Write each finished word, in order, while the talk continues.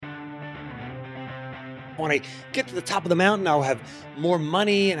When I get to the top of the mountain, I'll have more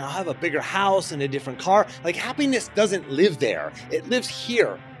money and I'll have a bigger house and a different car. Like, happiness doesn't live there. It lives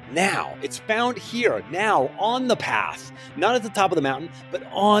here, now. It's found here, now, on the path. Not at the top of the mountain, but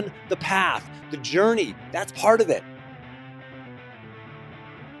on the path. The journey, that's part of it.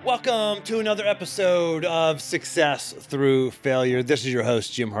 Welcome to another episode of Success Through Failure. This is your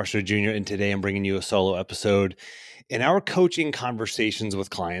host, Jim Harshaw Jr., and today I'm bringing you a solo episode. In our coaching conversations with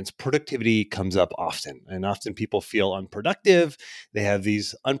clients, productivity comes up often, and often people feel unproductive. They have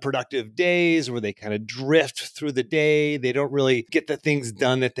these unproductive days where they kind of drift through the day. They don't really get the things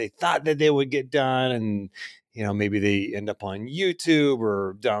done that they thought that they would get done, and maybe they end up on YouTube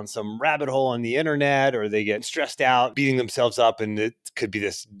or down some rabbit hole on the internet, or they get stressed out, beating themselves up, and it could be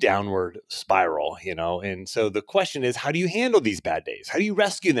this downward spiral, And so the question is, how do you handle these bad days? How do you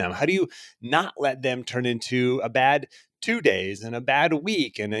rescue them? How do you not let them turn into a bad 2 days and a bad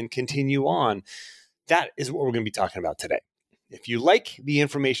week and then continue on? That is what we're going to be talking about today. If you like the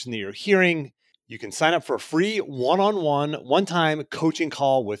information that you're hearing, you can sign up for a free one-on-one, one-time coaching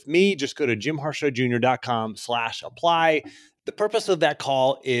call with me. Just go to jimharshawjr.com/apply. The purpose of that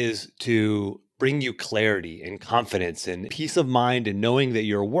call is to bring you clarity and confidence and peace of mind and knowing that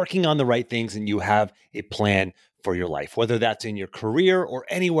you're working on the right things and you have a plan for your life, whether that's in your career or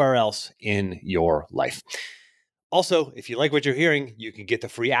anywhere else in your life. Also, if you like what you're hearing, you can get the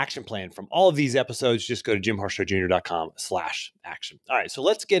free action plan from all of these episodes. Just go to jimharshawjr.com/action. All right, so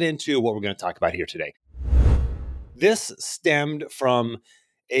let's get into what we're going to talk about here today. This stemmed from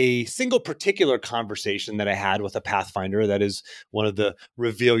a single particular conversation that I had with a Pathfinder that is one of the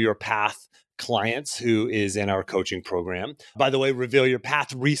Reveal Your Path clients who is in our coaching program. By the way, Reveal Your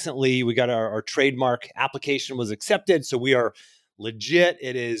Path recently, we got our trademark application was accepted. So we are legit.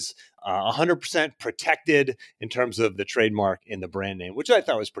 It is 100% protected in terms of the trademark and the brand name, which I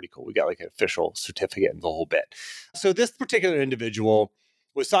thought was pretty cool. We got like an official certificate and the whole bit. So this particular individual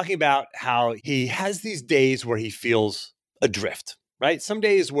was talking about how he has these days where he feels adrift, right? Some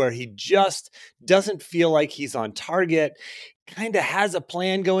days where he just doesn't feel like he's on target, kind of has a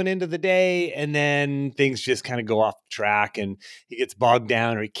plan going into the day, and then things just kind of go off track and he gets bogged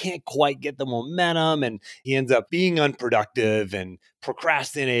down or he can't quite get the momentum and he ends up being unproductive and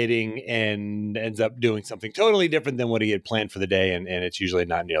procrastinating and ends up doing something totally different than what he had planned for the day, and it's usually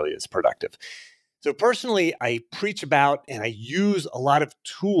not nearly as productive. So personally, I preach about and I use a lot of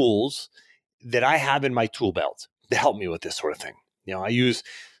tools that I have in my tool belt to help me with this sort of thing. I use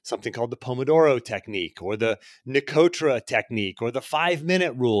something called the Pomodoro technique or the Nicotra technique or the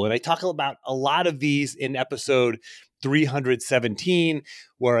 5-minute rule. And I talk about a lot of these in episode 317,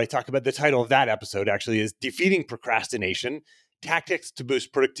 where I talk about the title of that episode actually is Defeating Procrastination, Tactics to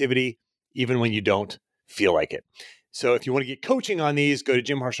Boost Productivity, Even When You Don't Feel Like It. So if you want to get coaching on these, go to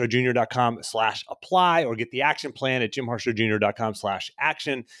jimharshawjr.com/apply or get the action plan at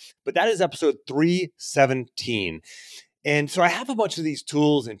jimharshawjr.com/action. But that is episode 317. And so I have a bunch of these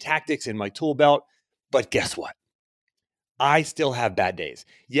tools and tactics in my tool belt, but guess what? I still have bad days.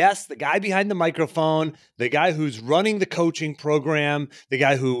 Yes, the guy behind the microphone, the guy who's running the coaching program, the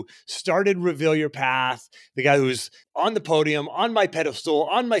guy who started Reveal Your Path, the guy who's on the podium, on my pedestal,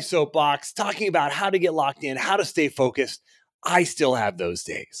 on my soapbox, talking about how to get locked in, how to stay focused. I still have those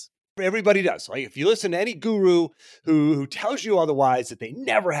days. Everybody does. Like if you listen to any guru who tells you otherwise, that they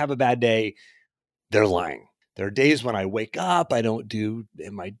never have a bad day, they're lying. There are days when I wake up, I don't do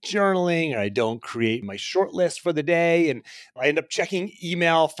my journaling, or I don't create my short list for the day, and I end up checking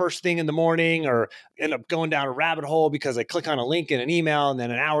email first thing in the morning, or end up going down a rabbit hole because I click on a link in an email, and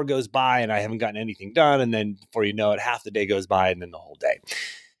then an hour goes by and I haven't gotten anything done, and then before you know it, half the day goes by, and then the whole day.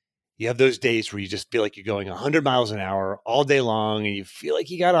 You have those days where you just feel like you're going 100 miles an hour all day long, and you feel like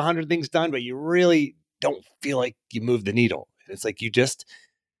you got 100 things done, but you really don't feel like you moved the needle. It's like you just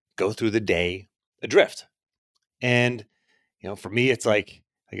go through the day adrift. And, for me, it's like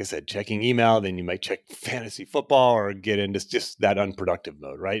I said, checking email, then you might check fantasy football or get into just that unproductive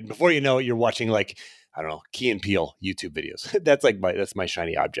mode, right? And before you know it, you're watching Key and Peele YouTube videos. That's my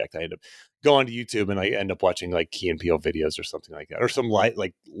shiny object. I end up going to YouTube and I end up watching Key and Peele videos or something like that, or some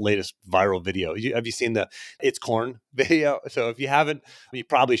latest viral video. Have you seen the It's Corn video? So if you haven't, you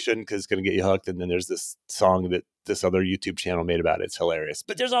probably shouldn't, because it's going to get you hooked. And then there's this song that this other YouTube channel made about it. It's hilarious.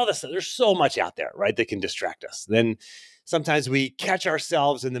 But there's all this, there's so much out there, right, that can distract us. Then sometimes we catch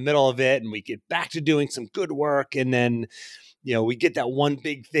ourselves in the middle of it and we get back to doing some good work. And then, we get that one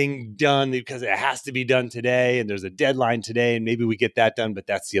big thing done because it has to be done today. And there's a deadline today. And maybe we get that done, but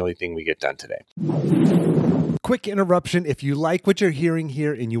that's the only thing we get done today. Quick interruption. If you like what you're hearing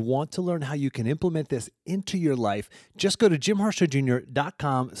here and you want to learn how you can implement this into your life, just go to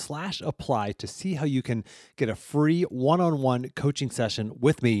jimharshawjr.com/apply to see how you can get a free one-on-one coaching session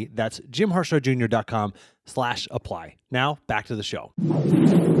with me. That's jimharshawjr.com/apply. Now back to the show.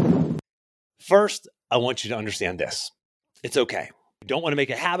 First, I want you to understand this. It's okay. You don't want to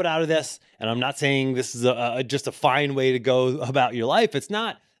make a habit out of this. And I'm not saying this is just a fine way to go about your life. It's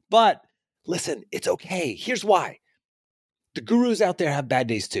not. But listen, it's okay. Here's why. The gurus out there have bad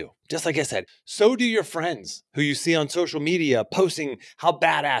days too. Just like I said, so do your friends who you see on social media posting how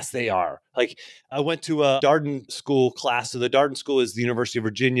badass they are. Like I went to a Darden School class. So the Darden School is the University of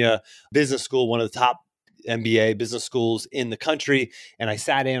Virginia Business School, one of the top MBA business schools in the country. And I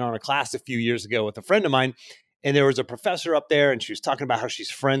sat in on a class a few years ago with a friend of mine. And there was a professor up there and she was talking about how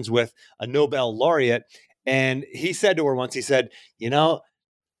she's friends with a Nobel laureate. And he said to her once, he said,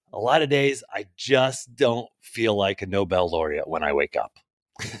 a lot of days I just don't feel like a Nobel laureate when I wake up.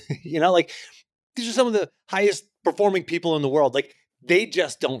 Like these are some of the highest performing people in the world. Like they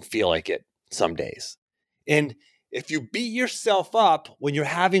just don't feel like it some days. And if you beat yourself up when you're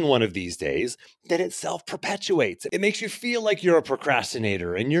having one of these days, then it self-perpetuates. It makes you feel like you're a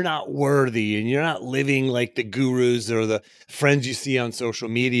procrastinator and you're not worthy and you're not living like the gurus or the friends you see on social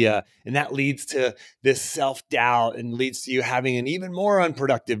media. And that leads to this self-doubt and leads to you having an even more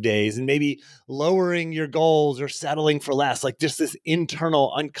unproductive days and maybe lowering your goals or settling for less, like just this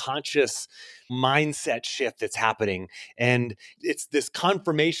internal unconscious mindset shift that's happening. And it's this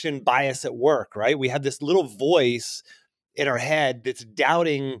confirmation bias at work, right? We have this little voice in our head that's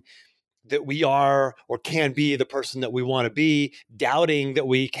doubting that we are or can be the person that we want to be, doubting that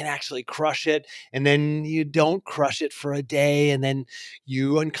we can actually crush it. And then you don't crush it for a day. And then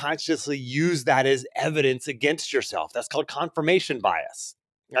you unconsciously use that as evidence against yourself. That's called confirmation bias.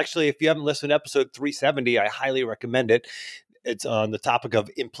 Actually, if you haven't listened to episode 370, I highly recommend it. It's on the topic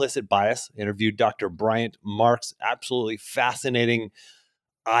of implicit bias. Interviewed Dr. Bryant Marks. Absolutely fascinating,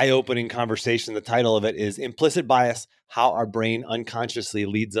 eye-opening conversation. The title of it is Implicit Bias, How Our Brain Unconsciously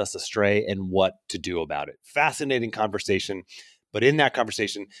Leads Us Astray and What to Do About It. Fascinating conversation. But in that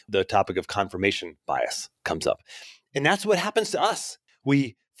conversation, the topic of confirmation bias comes up. And that's what happens to us.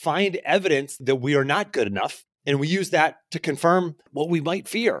 We find evidence that we are not good enough, and we use that to confirm what we might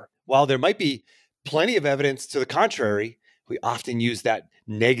fear. While there might be plenty of evidence to the contrary, we often use that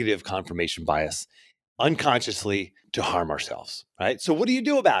negative confirmation bias unconsciously to harm ourselves, right? So what do you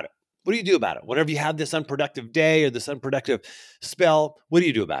do about it? What do you do about it? Whenever you have this unproductive day or this unproductive spell, what do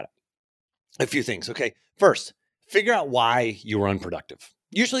you do about it? A few things, okay? First, figure out why you were unproductive.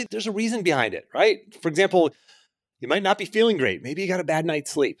 Usually there's a reason behind it, right? For example, you might not be feeling great. Maybe you got a bad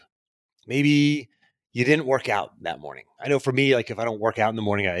night's sleep. Maybe you didn't work out that morning. I know for me, like if I don't work out in the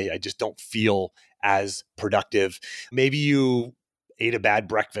morning, I just don't feel as productive. Maybe you ate a bad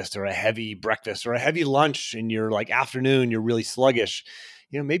breakfast or a heavy breakfast or a heavy lunch in your like afternoon, you're really sluggish.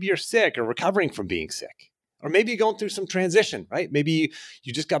 Maybe you're sick or recovering from being sick. Or maybe you're going through some transition, right? Maybe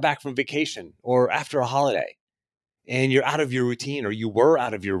you just got back from vacation or after a holiday and you're out of your routine or you were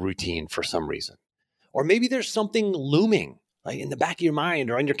out of your routine for some reason. Or maybe there's something looming like in the back of your mind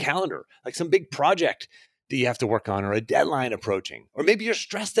or on your calendar, like some big project that you have to work on or a deadline approaching. Or maybe you're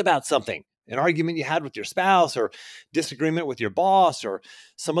stressed about something, an argument you had with your spouse or disagreement with your boss or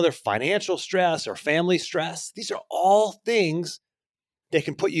some other financial stress or family stress. These are all things that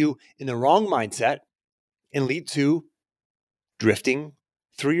can put you in the wrong mindset and lead to drifting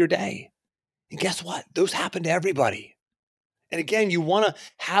through your day. And guess what? Those happen to everybody. And again, you want to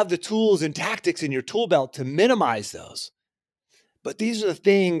have the tools and tactics in your tool belt to minimize those. But these are the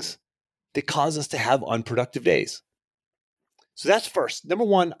things that cause us to have unproductive days. So that's first. Number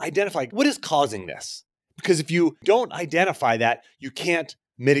one, identify what is causing this. Because if you don't identify that, you can't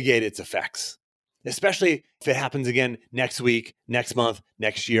mitigate its effects. Especially if it happens again next week, next month,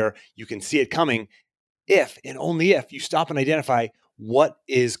 next year, you can see it coming if and only if you stop and identify what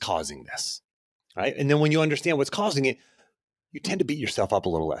is causing this, right? And then when you understand what's causing it, you tend to beat yourself up a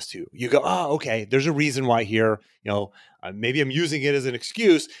little less too. You go, oh, okay, there's a reason why here. Maybe I'm using it as an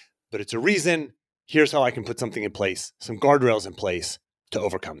excuse, but it's a reason. Here's how I can put something in place, some guardrails in place to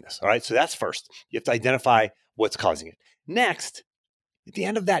overcome this. All right, so that's first. You have to identify what's causing it. Next, at the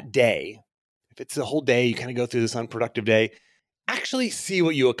end of that day, if it's the whole day, you kind of go through this unproductive day, actually see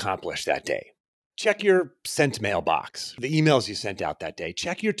what you accomplished that day. Check your sent mailbox, the emails you sent out that day.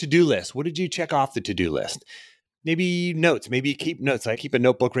 Check your to-do list. What did you check off the to-do list? Maybe notes, maybe keep notes. I keep a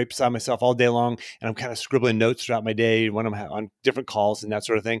notebook right beside myself all day long, and I'm kind of scribbling notes throughout my day when I'm on different calls and that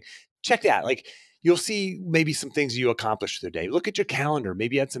sort of thing. Check that. Like you'll see maybe some things you accomplished through the day. Look at your calendar.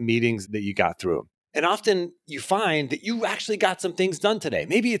 Maybe you had some meetings that you got through. And often you find that you actually got some things done today.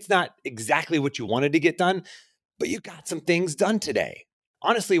 Maybe it's not exactly what you wanted to get done, but you got some things done today.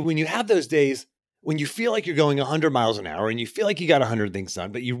 Honestly, when you have those days, when you feel like you're going 100 miles an hour and you feel like you got 100 things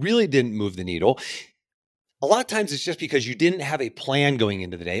done, but you really didn't move the needle, a lot of times it's just because you didn't have a plan going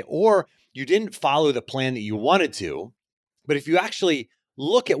into the day, or you didn't follow the plan that you wanted to. But if you actually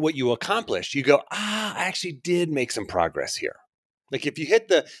look at what you accomplished, you go, I actually did make some progress here. Like if you hit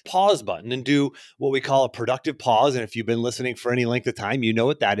the pause button and do what we call a productive pause, and if you've been listening for any length of time, you know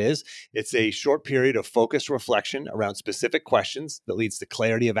what that is. It's a short period of focused reflection around specific questions that leads to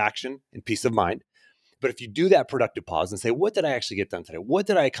clarity of action and peace of mind. But if you do that productive pause and say, what did I actually get done today? What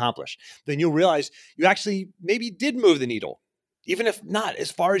did I accomplish? Then you'll realize you actually maybe did move the needle, even if not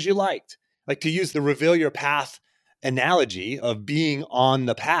as far as you liked. Like to use the reveal your path analogy of being on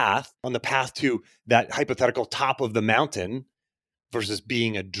the path to that hypothetical top of the mountain versus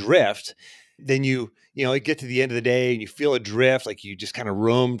being adrift, then you get to the end of the day and you feel adrift, like you just kind of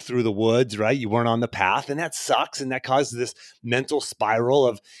roamed through the woods, right? You weren't on the path, and that sucks. And that causes this mental spiral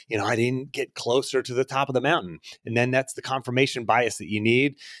of, I didn't get closer to the top of the mountain. And then that's the confirmation bias that you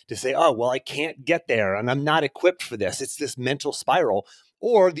need to say, oh, well, I can't get there and I'm not equipped for this. It's this mental spiral.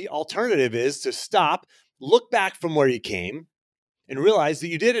 Or the alternative is to stop, look back from where you came and realize that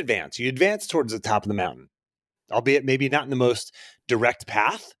you did advance. You advanced towards the top of the mountain, albeit maybe not in the most direct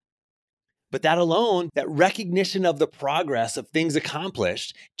path. But that alone, that recognition of the progress of things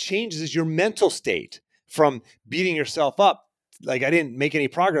accomplished changes your mental state from beating yourself up, like I didn't make any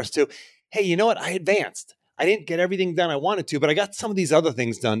progress, to, hey, you know what? I advanced. I didn't get everything done I wanted to, but I got some of these other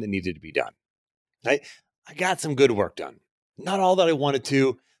things done that needed to be done. Right? I got some good work done. Not all that I wanted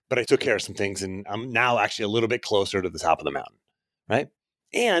to, but I took care of some things, and I'm now actually a little bit closer to the top of the mountain. Right?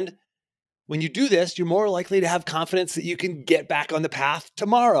 And when you do this, you're more likely to have confidence that you can get back on the path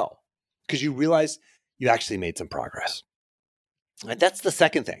tomorrow, because you realize you actually made some progress. And that's the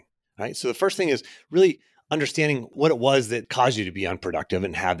second thing, right? So the first thing is really understanding what it was that caused you to be unproductive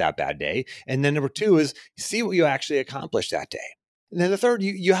and have that bad day. And then number two is see what you actually accomplished that day. And then the third,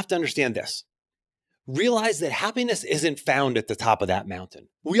 you have to understand this. Realize that happiness isn't found at the top of that mountain.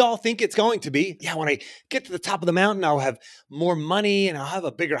 We all think it's going to be. Yeah, when I get to the top of the mountain, I'll have more money and I'll have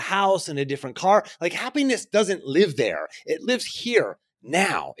a bigger house and a different car. Like happiness doesn't live there. It lives here.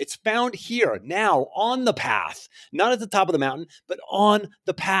 Now. It's found here, now, on the path, not at the top of the mountain, but on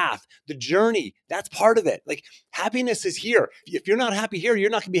the path, the journey. That's part of it. Like happiness is here. If you're not happy here,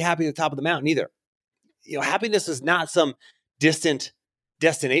 you're not going to be happy at the top of the mountain either. Happiness is not some distant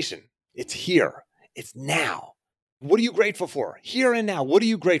destination. It's here. It's now. What are you grateful for? Here and now. What are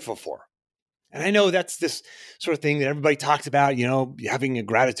you grateful for? And I know that's this sort of thing that everybody talks about, having a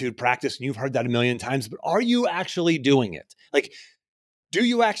gratitude practice, and you've heard that a million times, but are you actually doing it? Like, do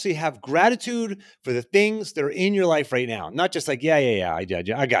you actually have gratitude for the things that are in your life right now? Not just like, yeah, I got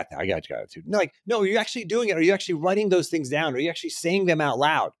that. I got gratitude. No, are you actually doing it? Are you actually writing those things down? Are you actually saying them out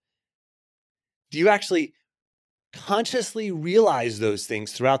loud? Do you actually consciously realize those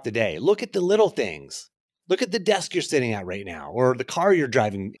things throughout the day? Look at the little things. Look at the desk you're sitting at right now, or the car you're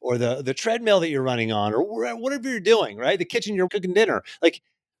driving, or the treadmill that you're running on, or whatever you're doing, right? The kitchen you're cooking dinner. Like,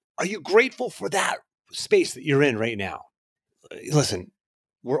 are you grateful for that space that you're in right now? Listen,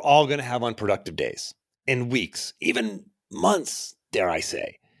 we're all going to have unproductive days and weeks, even months, dare I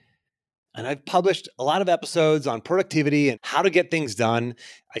say. And I've published a lot of episodes on productivity and how to get things done.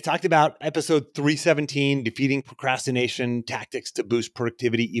 I talked about episode 317, defeating procrastination, tactics to boost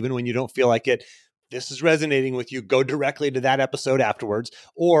productivity, even when you don't feel like it. This is resonating with you, go directly to that episode afterwards,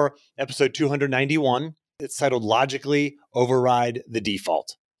 or episode 291. It's titled Logically Override the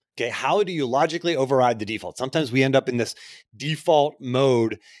Default. Okay, how do you logically override the default? Sometimes we end up in this default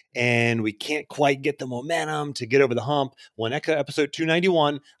mode and we can't quite get the momentum to get over the hump. Well, in episode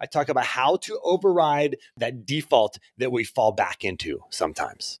 291, I talk about how to override that default that we fall back into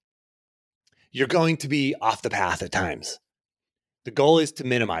sometimes. You're going to be off the path at times. The goal is to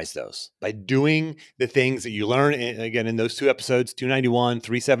minimize those by doing the things that you learn, again, in those two episodes, 291,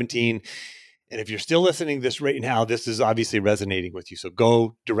 317. And if you're still listening to this right now, this is obviously resonating with you. So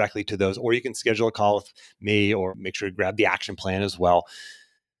go directly to those, or you can schedule a call with me, or make sure to grab the action plan as well.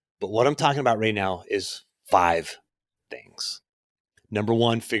 But what I'm talking about right now is 5 things. Number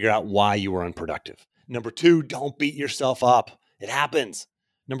 1, figure out why you were unproductive. Number 2, don't beat yourself up. It happens.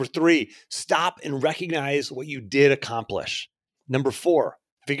 Number 3, stop and recognize what you did accomplish. Number 4,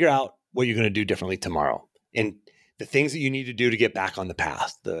 figure out what you're going to do differently tomorrow. And the things that you need to do to get back on the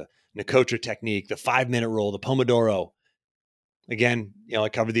path, the Nicotra technique, the 5-minute rule, the Pomodoro. Again, I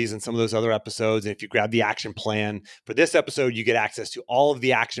covered these in some of those other episodes. And if you grab the action plan for this episode, you get access to all of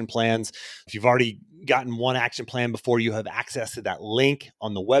the action plans. If you've already gotten one action plan before, you have access to that link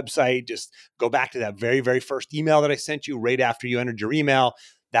on the website. Just go back to that very, very first email that I sent you right after you entered your email.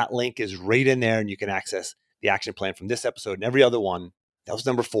 That link is right in there, and you can access the action plan from this episode and every other one. That was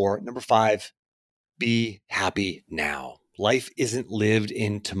number 4. Number 5, be happy now. Life isn't lived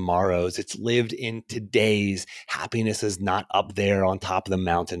in tomorrows. It's lived in today's. Happiness is not up there on top of the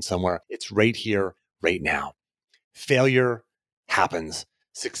mountain somewhere. It's right here, right now. Failure happens.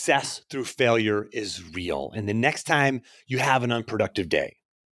 Success through failure is real. And the next time you have an unproductive day,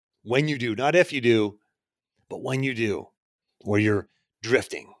 when you do, not if you do, but when you do, or you're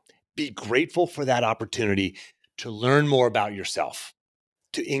drifting, be grateful for that opportunity to learn more about yourself,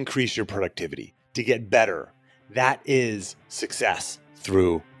 to increase your productivity, to get better. That is success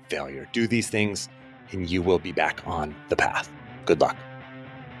through failure. Do these things and you will be back on the path. Good luck.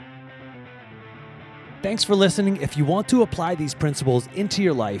 Thanks for listening. If you want to apply these principles into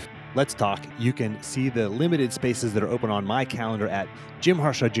your life, let's talk. You can see the limited spaces that are open on my calendar at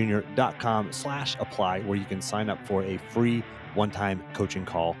jimharshawjr.com/apply, where you can sign up for a free one-time coaching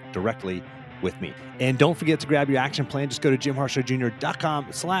call directly with me. And don't forget to grab your action plan. Just go to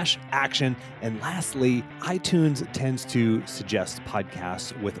jimharshawjr.com/action. And lastly, iTunes tends to suggest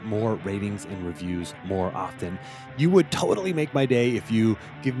podcasts with more ratings and reviews more often. You would totally make my day if you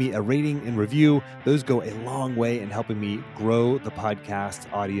give me a rating and review. Those go a long way in helping me grow the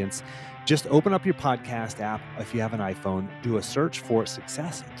podcast audience. Just open up your podcast app if you have an iPhone, do a search for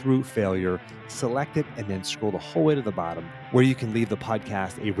Success Through Failure, select it, and then scroll the whole way to the bottom where you can leave the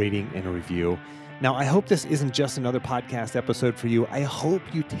podcast a rating and a review. Now, I hope this isn't just another podcast episode for you. I hope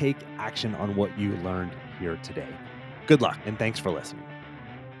you take action on what you learned here today. Good luck, and thanks for listening.